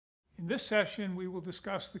this session, we will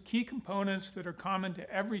discuss the key components that are common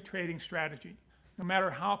to every trading strategy, no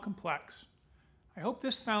matter how complex. I hope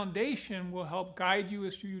this foundation will help guide you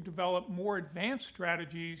as you develop more advanced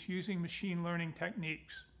strategies using machine learning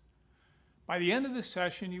techniques. By the end of this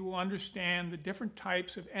session, you will understand the different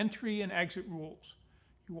types of entry and exit rules.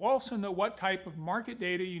 You will also know what type of market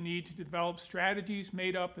data you need to develop strategies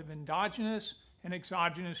made up of endogenous and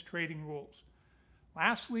exogenous trading rules.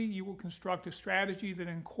 Lastly, you will construct a strategy that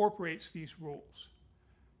incorporates these rules.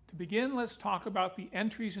 To begin, let's talk about the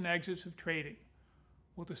entries and exits of trading.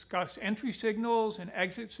 We'll discuss entry signals and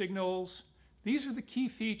exit signals. These are the key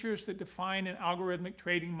features that define an algorithmic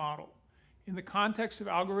trading model. In the context of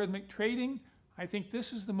algorithmic trading, I think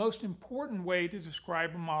this is the most important way to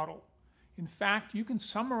describe a model. In fact, you can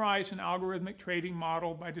summarize an algorithmic trading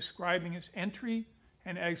model by describing its entry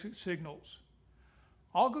and exit signals.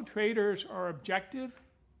 Algo traders are objective,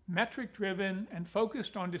 metric-driven, and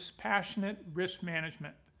focused on dispassionate risk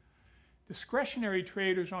management. Discretionary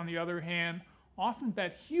traders, on the other hand, often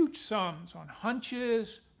bet huge sums on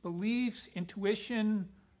hunches, beliefs, intuition,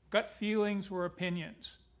 gut feelings, or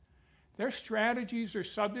opinions. Their strategies are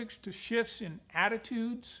subject to shifts in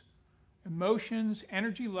attitudes, emotions,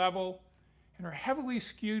 energy level, and are heavily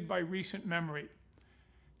skewed by recent memory.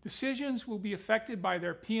 Decisions will be affected by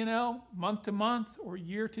their P&L month to month or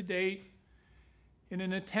year to date in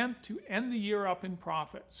an attempt to end the year up in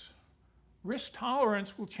profits. Risk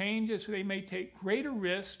tolerance will change as they may take greater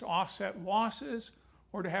risks to offset losses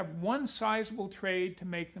or to have one sizable trade to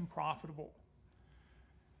make them profitable.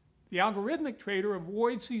 The algorithmic trader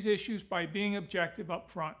avoids these issues by being objective up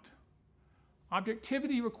front.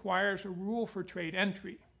 Objectivity requires a rule for trade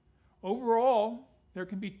entry. Overall, there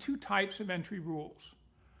can be two types of entry rules.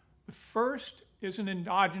 The first is an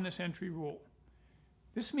endogenous entry rule.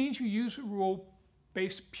 This means you use a rule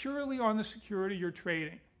based purely on the security you're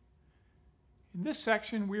trading. In this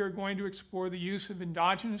section, we are going to explore the use of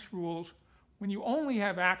endogenous rules when you only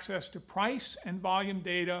have access to price and volume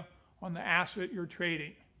data on the asset you're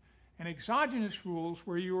trading, and exogenous rules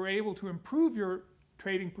where you are able to improve your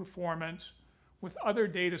trading performance with other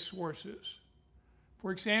data sources.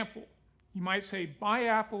 For example, you might say, buy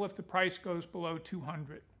Apple if the price goes below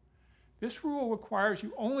 200. This rule requires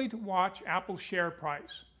you only to watch Apple's share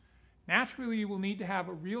price. Naturally, you will need to have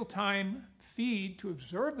a real-time feed to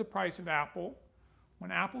observe the price of Apple.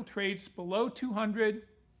 When Apple trades below 200,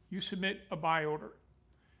 you submit a buy order.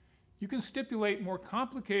 You can stipulate more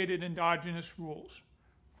complicated endogenous rules.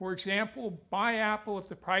 For example, buy Apple if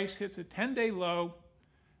the price hits a 10-day low.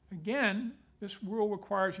 Again, this rule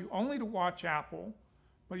requires you only to watch Apple,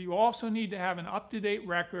 but you also need to have an up-to-date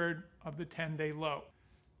record of the 10-day low.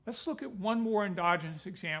 Let's look at one more endogenous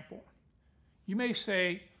example. You may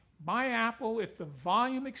say, buy Apple if the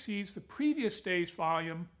volume exceeds the previous day's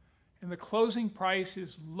volume and the closing price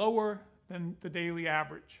is lower than the daily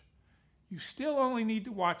average. You still only need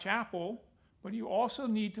to watch Apple, but you also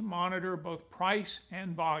need to monitor both price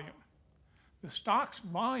and volume. The stock's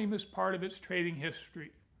volume is part of its trading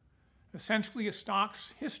history. Essentially, a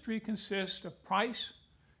stock's history consists of price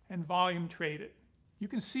and volume traded. You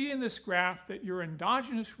can see in this graph that your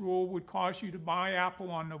endogenous rule would cause you to buy Apple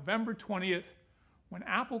on November 20th when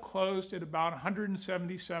Apple closed at about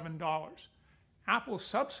 $177. Apple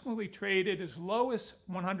subsequently traded as low as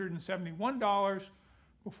 $171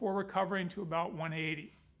 before recovering to about $180.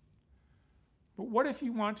 But what if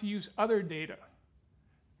you want to use other data?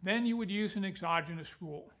 Then you would use an exogenous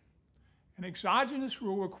rule. An exogenous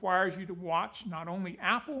rule requires you to watch not only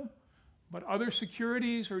Apple, but other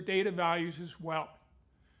securities or data values as well.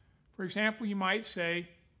 For example, you might say,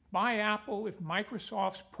 buy Apple if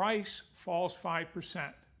Microsoft's price falls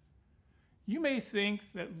 5%. You may think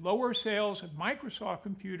that lower sales of Microsoft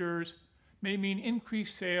computers may mean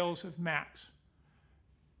increased sales of Macs.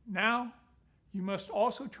 Now, you must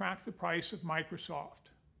also track the price of Microsoft.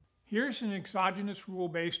 Here's an exogenous rule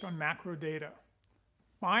based on macro data.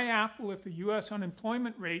 Buy Apple if the US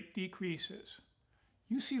unemployment rate decreases.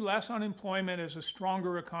 You see less unemployment as a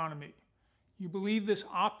stronger economy. You believe this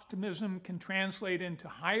optimism can translate into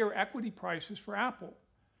higher equity prices for Apple.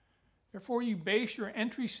 Therefore, you base your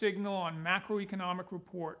entry signal on macroeconomic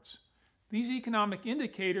reports. These economic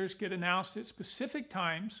indicators get announced at specific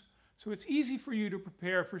times, so it's easy for you to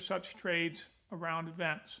prepare for such trades around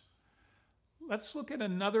events. Let's look at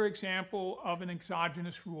another example of an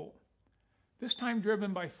exogenous rule, this time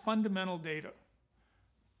driven by fundamental data.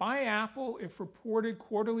 Buy Apple if reported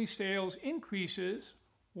quarterly sales increases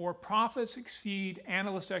or profits exceed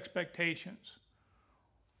analyst expectations.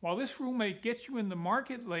 While this rule may get you in the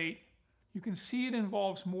market late, you can see it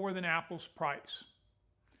involves more than Apple's price.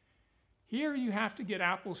 Here you have to get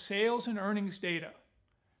Apple's sales and earnings data.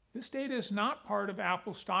 This data is not part of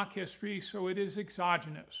Apple's stock history, so it is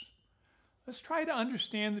exogenous. Let's try to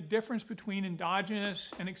understand the difference between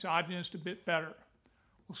endogenous and exogenous a bit better.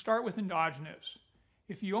 We'll start with endogenous.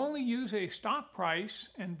 If you only use a stock price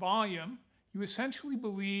and volume, you essentially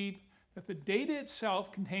believe that the data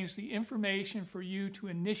itself contains the information for you to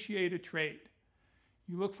initiate a trade.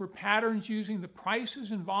 You look for patterns using the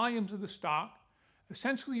prices and volumes of the stock.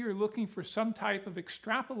 Essentially, you're looking for some type of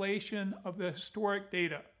extrapolation of the historic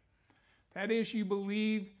data. That is, you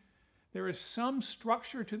believe there is some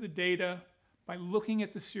structure to the data by looking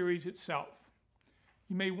at the series itself.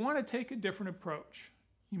 You may want to take a different approach.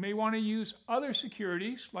 You may want to use other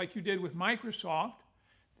securities, like you did with Microsoft.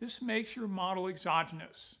 This makes your model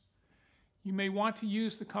exogenous. You may want to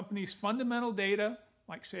use the company's fundamental data,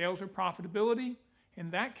 like sales or profitability.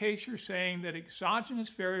 In that case, you're saying that exogenous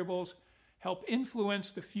variables help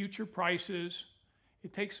influence the future prices.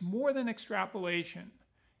 It takes more than extrapolation.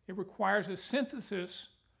 It requires a synthesis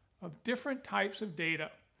of different types of data.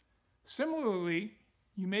 Similarly,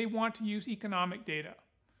 you may want to use economic data.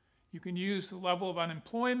 You can use the level of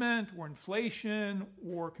unemployment or inflation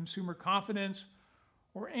or consumer confidence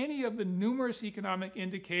or any of the numerous economic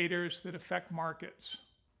indicators that affect markets.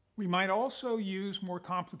 We might also use more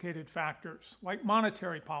complicated factors like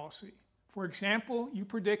monetary policy. For example, you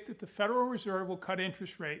predict that the Federal Reserve will cut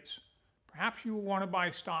interest rates. Perhaps you will want to buy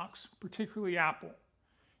stocks, particularly Apple.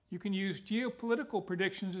 You can use geopolitical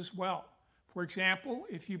predictions as well. For example,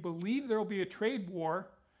 if you believe there will be a trade war,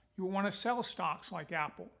 you will want to sell stocks like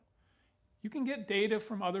Apple. You can get data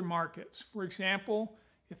from other markets. For example,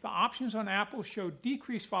 if the options on Apple show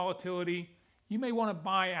decreased volatility, you may want to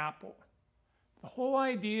buy Apple. The whole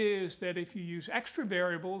idea is that if you use extra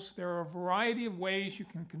variables, there are a variety of ways you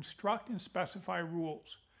can construct and specify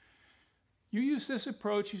rules. You use this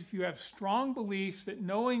approach if you have strong beliefs that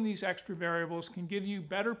knowing these extra variables can give you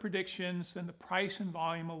better predictions than the price and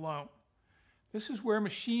volume alone. This is where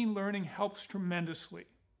machine learning helps tremendously.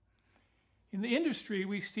 In the industry,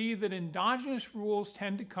 we see that endogenous rules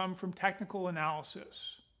tend to come from technical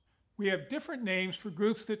analysis. We have different names for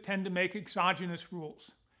groups that tend to make exogenous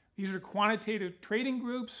rules. These are quantitative trading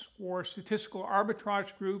groups or statistical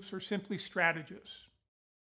arbitrage groups or simply strategists.